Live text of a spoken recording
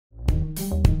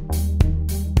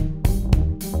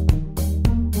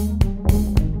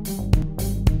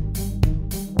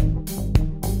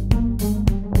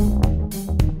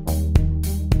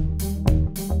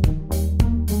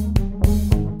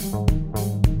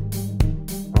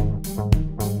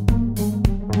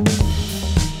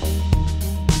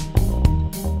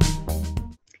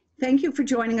Thank you for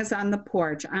joining us on the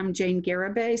porch. I'm Jane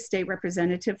Garibay, State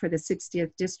Representative for the 60th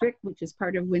District, which is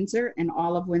part of Windsor and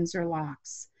all of Windsor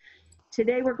Locks.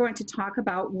 Today we're going to talk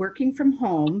about working from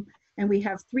home, and we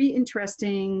have three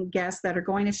interesting guests that are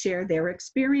going to share their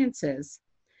experiences.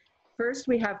 First,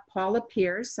 we have Paula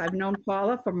Pierce. I've known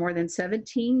Paula for more than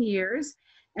 17 years,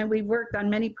 and we've worked on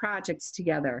many projects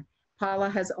together.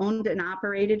 Paula has owned and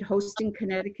operated Hosting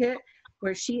Connecticut,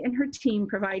 where she and her team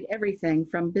provide everything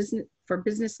from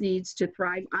business needs to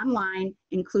thrive online,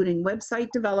 including website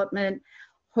development,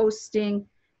 hosting,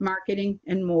 marketing,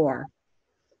 and more.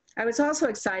 I was also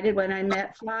excited when I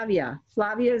met Flavia.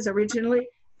 Flavia is originally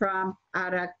from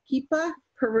Arequipa,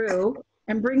 Peru,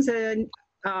 and brings a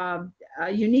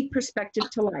unique perspective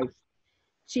to life.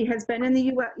 She has been in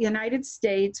the United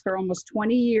States for almost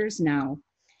 20 years now.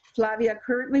 Flavia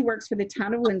currently works for the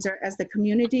town of Windsor as the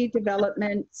Community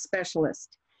Development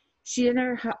Specialist. She and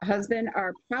her husband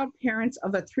are proud parents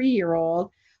of a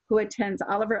 3-year-old who attends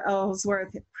Oliver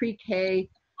Ellsworth pre-K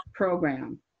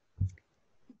program.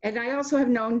 And I also have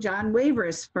known John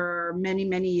Waiveris for many,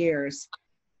 many years.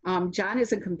 John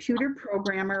is a computer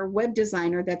programmer, web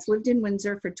designer that's lived in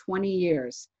Windsor for 20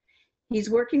 years. He's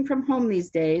working from home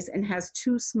these days and has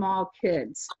 2 small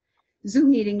kids. Zoom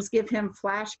meetings give him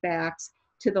flashbacks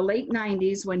to the late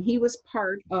 90s when he was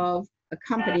part of a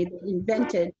company that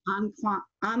invented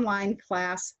online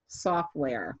class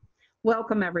software.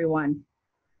 Welcome, everyone.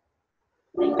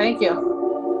 Thank you.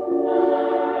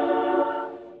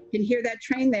 You can hear that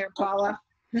train there, Paula.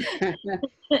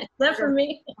 That for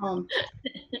me.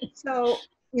 So,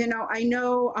 you know, I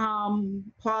know,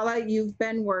 Paula, you've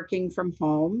been working from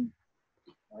home,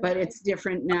 but it's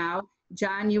different now.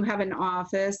 John, you have an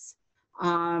office,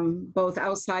 both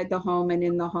outside the home and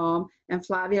in the home. And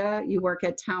Flavia, you work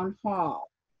at Town Hall.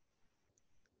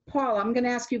 Paul, I'm going to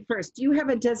ask you first. Do you have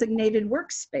a designated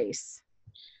workspace?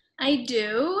 I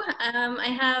do.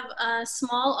 I have a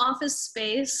small office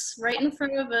space right in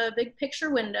front of a big picture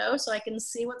window so I can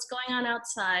see what's going on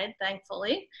outside,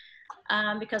 thankfully.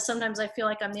 Because sometimes I feel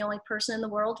like I'm the only person in the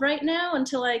world right now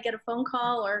until I get a phone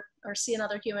call or see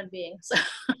another human being. So,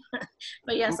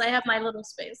 but yes, I have my little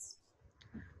space.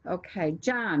 Okay,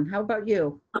 John, how about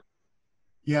you?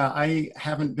 Yeah, I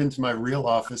haven't been to my real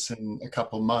office in a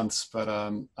couple months, but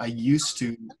I used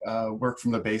to work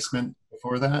from the basement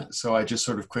before that, so I just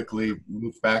sort of quickly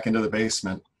moved back into the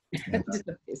basement. And,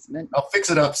 The basement. I'll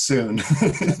fix it up soon.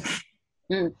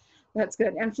 That's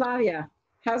good. And Flavia,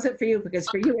 how's it for you? Because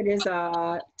for you, it is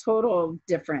a total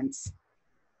difference.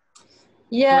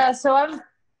 Yeah, so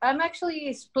I'm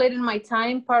actually splitting my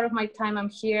time. Part of my time I'm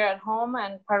here at home,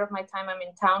 and part of my time I'm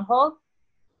in town hall.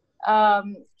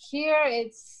 Here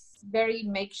it's very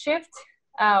makeshift.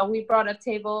 We brought a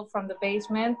table from the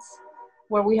basement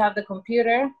where we have the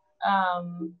computer,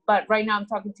 but right now I'm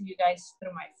talking to you guys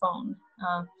through my phone.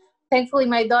 Thankfully,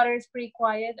 my daughter is pretty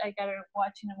quiet. I got her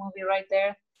watching a movie right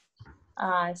there.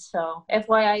 So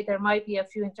FYI, there might be a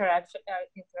few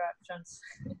interruptions.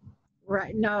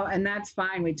 Right, no, and that's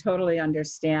fine. We totally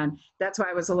understand. That's why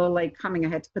I was a little late coming. I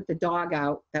had to put the dog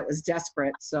out that was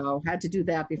desperate, so had to do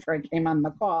that before I came on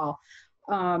the call.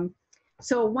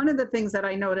 So one of the things that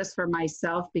I noticed for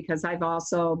myself, because I've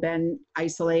also been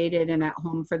isolated and at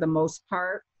home for the most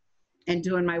part and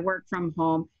doing my work from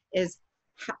home, is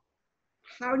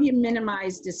how do you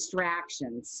minimize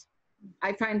distractions?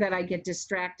 I find that I get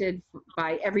distracted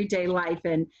by everyday life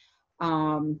and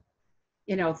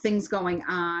you know, things going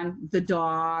on, the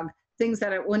dog, things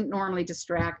that it wouldn't normally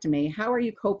distract me. How are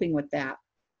you coping with that?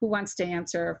 Who wants to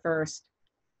answer first?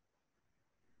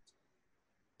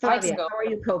 Flavia, how are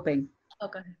you coping?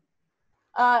 Okay.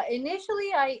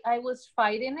 Initially, I was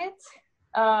fighting it,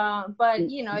 but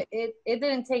you know, it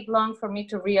didn't take long for me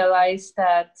to realize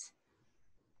that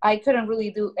I couldn't really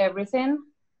do everything.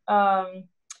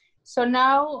 So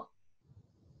now,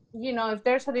 you know, if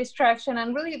there's a distraction,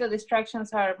 and really the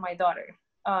distractions are my daughter.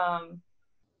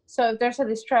 So if there's a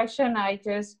distraction, I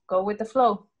just go with the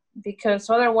flow, because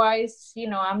otherwise, you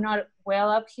know, I'm not well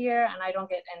up here and I don't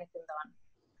get anything done.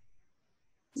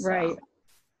 So. Right,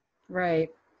 right.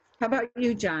 How about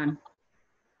you, John?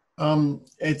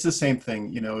 It's the same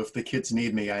thing. You know, if the kids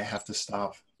need me, I have to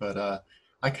stop. But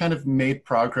I kind of made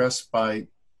progress by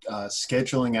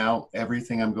scheduling out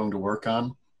everything I'm going to work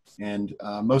on. And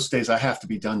most days I have to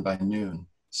be done by noon.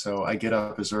 So I get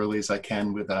up as early as I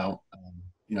can without,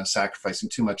 you know, sacrificing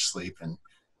too much sleep. And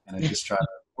I just try to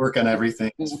work on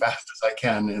everything as fast as I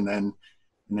can and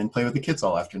then play with the kids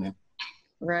all afternoon.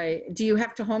 Right. Do you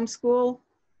have to homeschool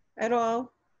at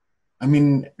all? I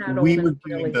mean, we were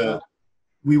doing really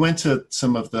we went to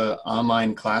some of the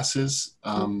online classes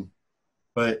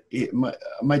But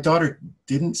my daughter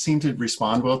didn't seem to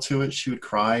respond well to it. She would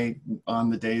cry on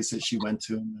the days that she went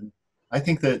to them. And I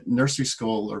think that nursery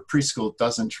school or preschool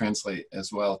doesn't translate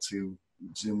as well to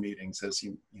Zoom meetings as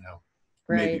you know,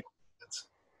 Right. maybe.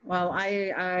 Well,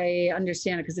 I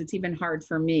understand it because it's even hard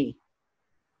for me.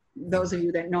 Those of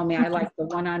you that know me, I like the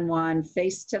one-on-one,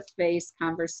 face-to-face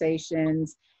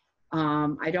conversations.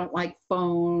 I don't like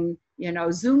phone. You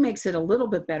know, Zoom makes it a little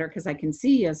bit better because I can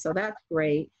see you, so that's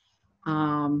great.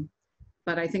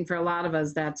 But I think for a lot of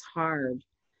us, that's hard.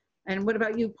 And what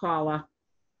about you, Paula?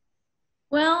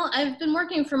 Well, I've been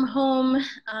working from home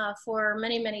for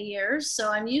many, many years,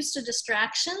 so I'm used to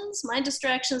distractions. My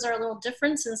distractions are a little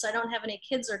different since I don't have any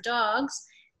kids or dogs.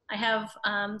 I have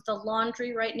the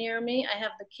laundry right near me. I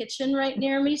have the kitchen right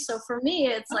near me. So for me,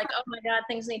 it's like, oh my God,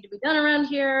 things need to be done around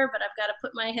here, but I've got to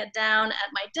put my head down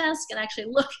at my desk and actually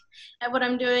look at what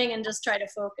I'm doing and just try to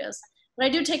focus. But I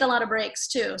do take a lot of breaks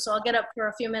too. So I'll get up for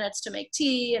a few minutes to make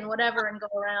tea and whatever and go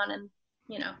around and,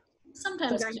 you know,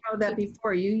 sometimes. But I know that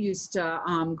before you used to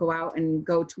go out and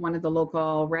go to one of the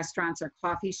local restaurants or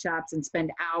coffee shops and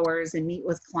spend hours and meet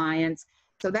with clients.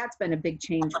 So that's been a big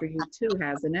change for you too,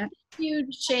 hasn't it?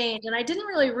 Huge change. And I didn't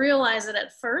really realize it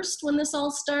at first when this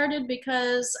all started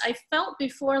because I felt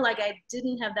before like I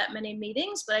didn't have that many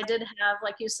meetings, but I did have,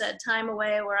 like you said, time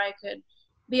away where I could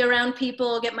be around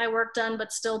people, get my work done,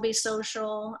 but still be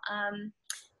social.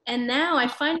 And now I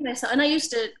find myself, and I used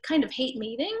to kind of hate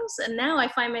meetings, and now I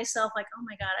find myself like, oh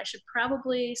my God, I should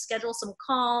probably schedule some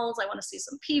calls. I want to see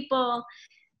some people.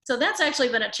 So that's actually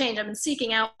been a change. I've been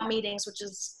seeking out meetings, which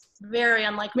is very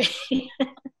unlike me.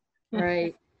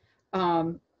 Right.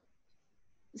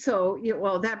 So,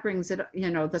 well, that brings it, you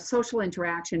know, the social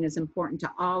interaction is important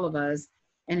to all of us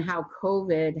and how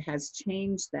COVID has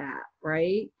changed that,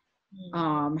 right?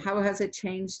 How has it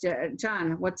changed?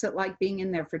 John, what's it like being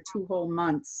in there for 2 whole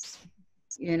months?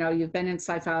 You know, you've been in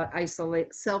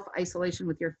self-isolation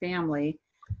with your family.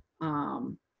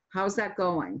 How's that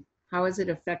going? How has it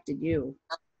affected you?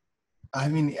 I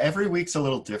mean, every week's a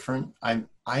little different.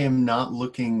 I am not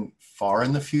looking far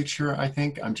in the future, I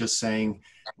think. I'm just saying,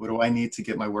 what do I need to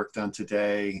get my work done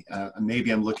today?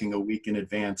 Maybe I'm looking a week in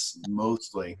advance,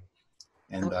 mostly.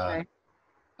 And Okay.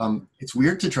 it's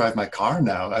weird to drive my car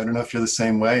now. I don't know if you're the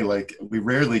same way. Like, we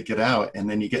rarely get out, and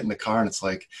then you get in the car and it's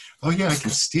like, oh yeah, I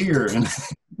can steer. And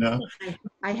you know?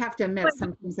 I have to admit,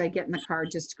 sometimes I get in the car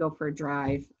just to go for a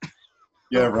drive.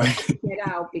 Yeah, right. Get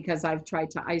out because I've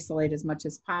tried to isolate as much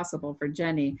as possible for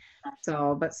Jenny.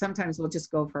 So, but sometimes we'll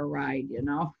just go for a ride, you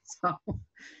know? So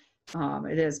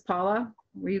it is. Paula,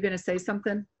 were you going to say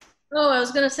something? Oh, I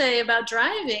was going to say about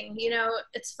driving. You know,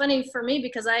 it's funny for me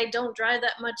because I don't drive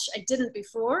that much. I didn't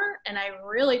before, and I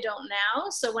really don't now.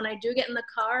 So when I do get in the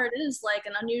car, it is like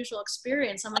an unusual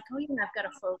experience. I'm like, oh yeah, I've got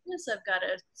to focus. I've got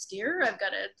to steer. I've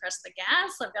got to press the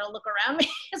gas. I've got to look around me.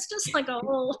 It's just like a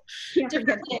whole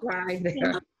different thing. Drive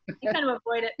there. You kind of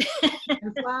avoid it.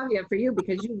 And Flavia, for you,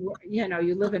 because you know,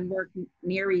 you live and work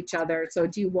near each other. So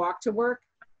do you walk to work?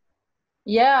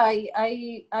 Yeah,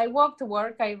 I walk to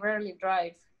work. I rarely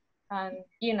drive. And,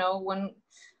 you know, when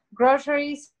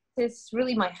groceries, it's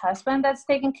really my husband that's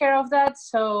taking care of that.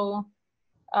 So,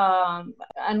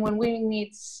 and when we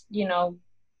need, you know,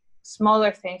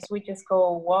 smaller things, we just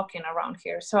go walking around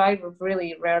here. So I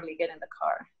really rarely get in the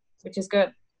car, which is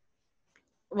good.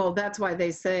 Well, that's why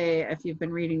they say, if you've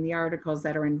been reading the articles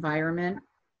that are environment,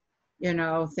 you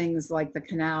know, things like the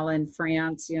canal in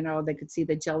France, you know, they could see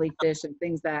the jellyfish and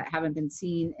things that haven't been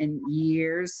seen in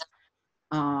years.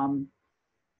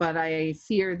 But I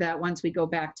fear that once we go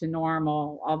back to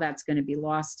normal, all that's going to be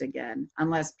lost again,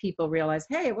 unless people realize,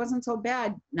 hey, it wasn't so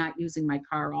bad not using my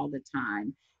car all the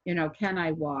time. You know, can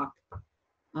I walk,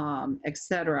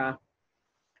 etc.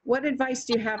 What advice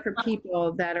do you have for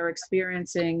people that are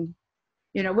experiencing,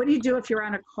 you know, what do you do if you're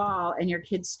on a call and your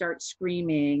kids start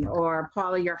screaming, or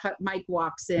Paula, your mic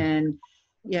walks in,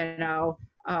 you know,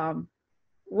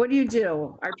 what do you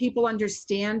do? Are people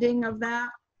understanding of that?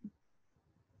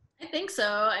 I think so.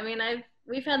 I mean,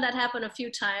 we've had that happen a few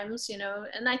times, you know,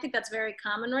 and I think that's very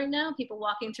common right now. People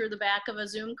walking through the back of a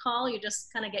Zoom call, you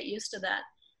just kind of get used to that.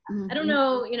 I don't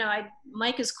know, you know,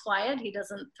 Mike is quiet. He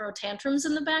doesn't throw tantrums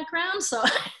in the background, so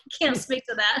I can't speak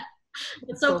to that.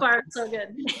 But so far, so good.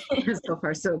 So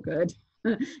far, so good.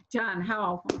 John,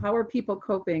 how are people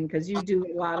coping? Because you do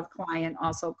a lot of client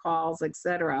also calls,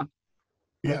 etc.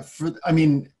 Yeah, I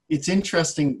mean, it's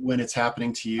interesting when it's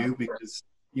happening to you because,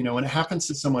 you know, when it happens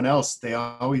to someone else, they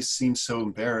always seem so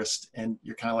embarrassed and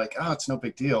you're kind of like, oh, it's no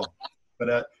big deal.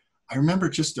 But I remember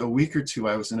just a week or two,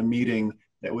 I was in a meeting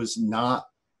that was not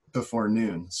before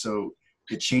noon. So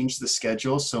it changed the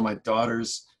schedule. So my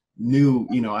daughter's knew,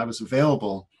 you know, I was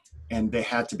available and they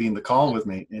had to be in the call with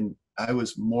me. And I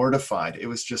was mortified. It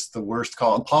was just the worst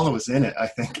call. And Paula was in it, I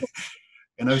think.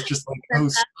 And I was just like, oh,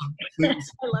 stop,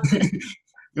 please. I loved it.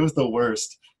 It was the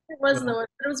worst. It was the worst,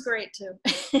 but it was great too.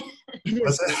 Was it? It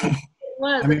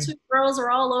was. I mean, the two girls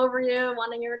were all over you,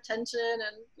 wanting your attention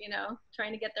and, you know,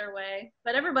 trying to get their way.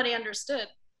 But everybody understood.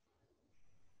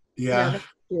 yeah. That's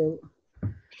cute.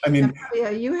 I mean, Yeah,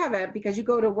 you have it because you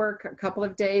go to work a couple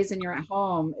of days and you're at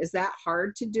home. Is that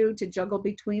hard to do, to juggle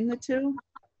between the two?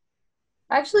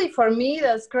 Actually, for me,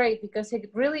 that's great because it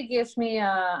really gives me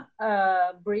a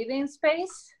breathing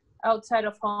space outside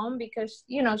of home because,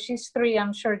 you know, she's 3.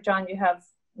 I'm sure, John, you have,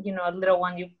 you know, a little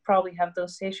one, you probably have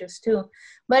those issues too,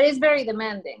 but it's very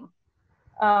demanding.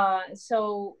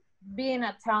 So being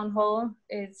at town hall,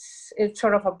 it's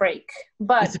sort of a break,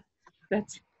 but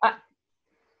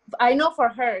I know for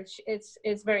her,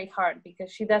 it's very hard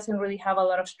because she doesn't really have a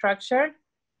lot of structure.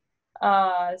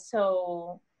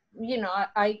 So, you know,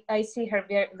 I see her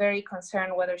very, very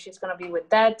concerned whether she's going to be with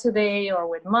dad today or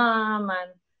with mom.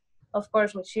 And of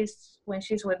course, when she's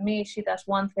with me, she does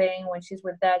one thing. When she's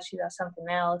with dad, she does something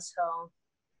else.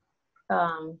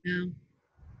 So,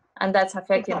 and that's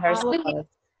affecting her sleep.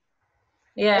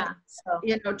 Yeah. So,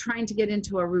 you know, trying to get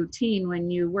into a routine when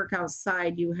you work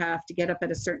outside, you have to get up at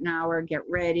a certain hour, get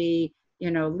ready,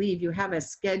 you know, leave. You have a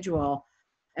schedule,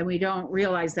 and we don't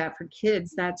realize that for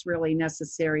kids, that's really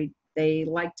necessary. They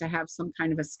like to have some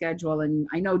kind of a schedule. And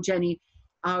I know Jenny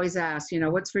always asks, you know,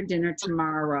 what's for dinner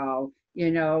tomorrow?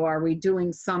 You know, are we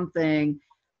doing something?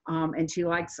 And she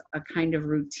likes a kind of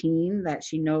routine that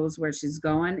she knows where she's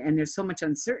going. And there's so much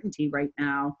uncertainty right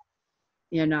now,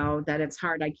 you know, that it's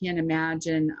hard. I can't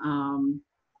imagine,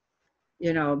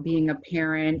 you know, being a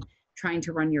parent, trying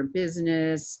to run your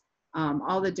business,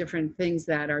 all the different things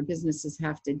that our businesses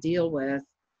have to deal with.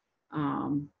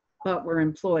 But we're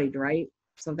employed, right?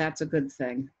 So that's a good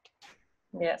thing.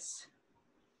 yes.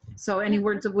 So any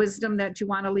words of wisdom that you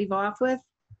want to leave off with?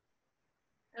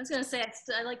 I was going to say,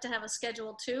 I like to have a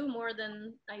schedule too, more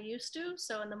than I used to.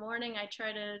 So in the morning, I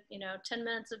try to, you know, 10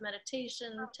 minutes of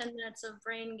meditation, 10 minutes of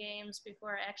brain games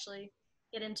before I actually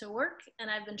get into work.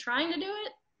 And I've been trying to do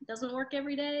it. It doesn't work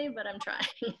every day, but I'm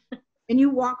trying. And you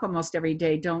walk almost every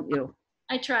day, don't you?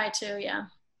 I try to, yeah.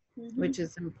 Which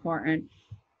is important.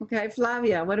 Okay,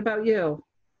 Flavia, what about you?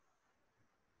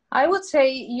 I would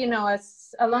say, you know,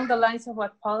 as along the lines of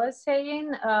what Paula is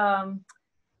saying,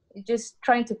 just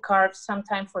trying to carve some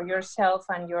time for yourself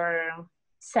and your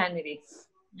sanity.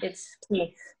 It's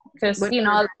key because, you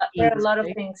know, there are a lot of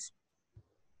things.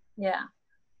 Yeah.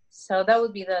 So that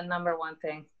would be the number one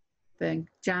thing.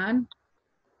 John?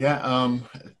 yeah,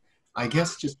 I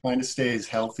guess just trying to stay as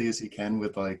healthy as you can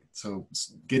with so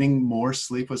getting more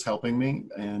sleep was helping me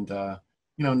and,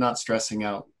 you know, not stressing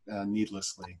out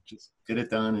needlessly. Just get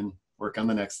it done and work on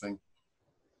the next thing.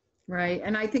 Right.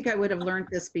 And I think I would have learned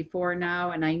this before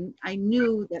now. And I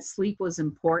knew that sleep was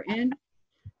important,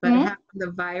 but having the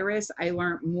virus, I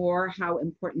learned more how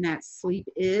important that sleep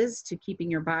is to keeping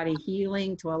your body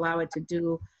healing, to allow it to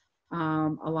do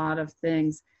a lot of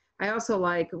things. I also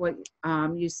like what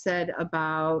you said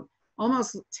about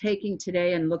almost taking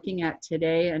today and looking at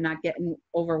today and not getting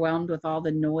overwhelmed with all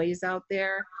the noise out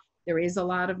there. There is a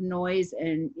lot of noise,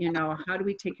 and, you know, how do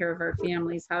we take care of our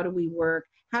families? How do we work?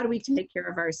 How do we take care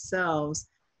of ourselves?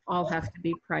 All have to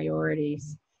be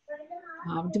priorities.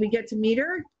 Do we get to meet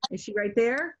her? Is she right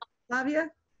there, Flavia?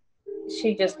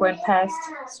 She just went past,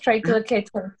 straight to the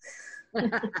kitchen.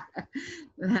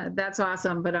 That's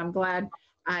awesome, but I'm glad.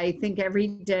 I think every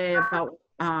day about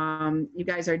you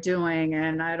guys are doing,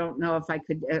 and I don't know if I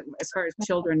could, as far as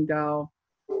children go,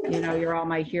 you know, you're all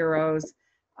my heroes.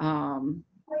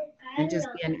 And just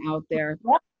being out there.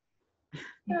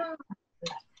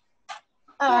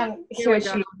 Here she.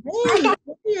 Hey, thank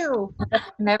you.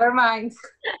 Never mind.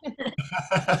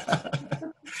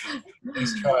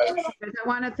 Nice try. I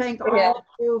want to thank all of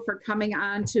you for coming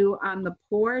on the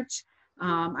porch.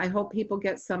 I hope people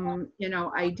get some, you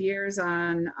know, ideas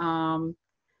on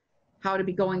how to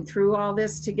be going through all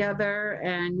this together.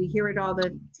 And we hear it all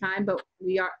the time, but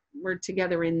we're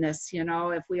together in this, you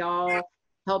know, if we all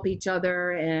help each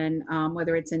other, and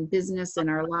whether it's in business, in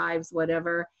our lives,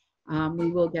 whatever, we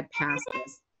will get past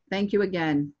this. Thank you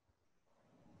again.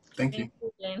 Thank you.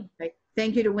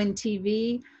 Thank you to Win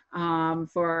TV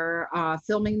for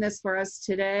filming this for us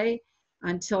today.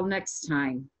 Until next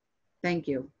time, thank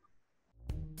you.